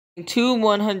Two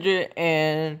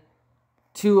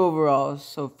 102 overalls.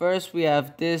 So first we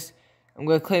have this. I'm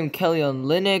gonna claim Kelly on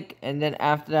Linux, and then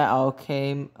after that I'll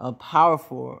claim a power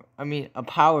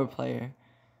player.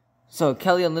 So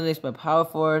Kelly on Linux by power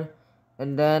forward,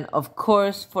 and then of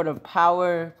course for the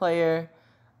power player,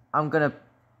 I'm gonna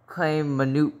claim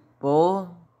Manute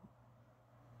Bull.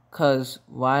 Cause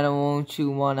why don't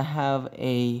you want to have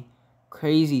a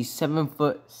crazy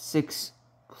 7'6"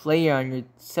 player on your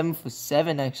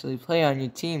 7'7" actually player on your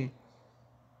team?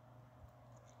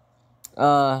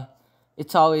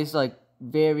 It's always like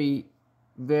very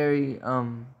glitchy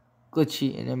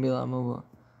in Emula Mobile.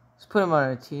 Let's put him on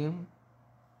our team.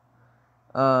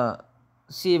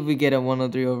 See if we get a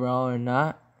 103 overall or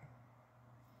not.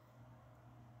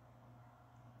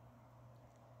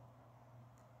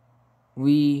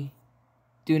 We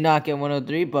do not get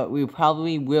 103, but we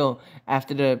probably will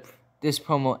after this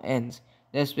promo ends.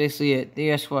 That's basically it. Thank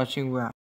you guys for watching. We're out.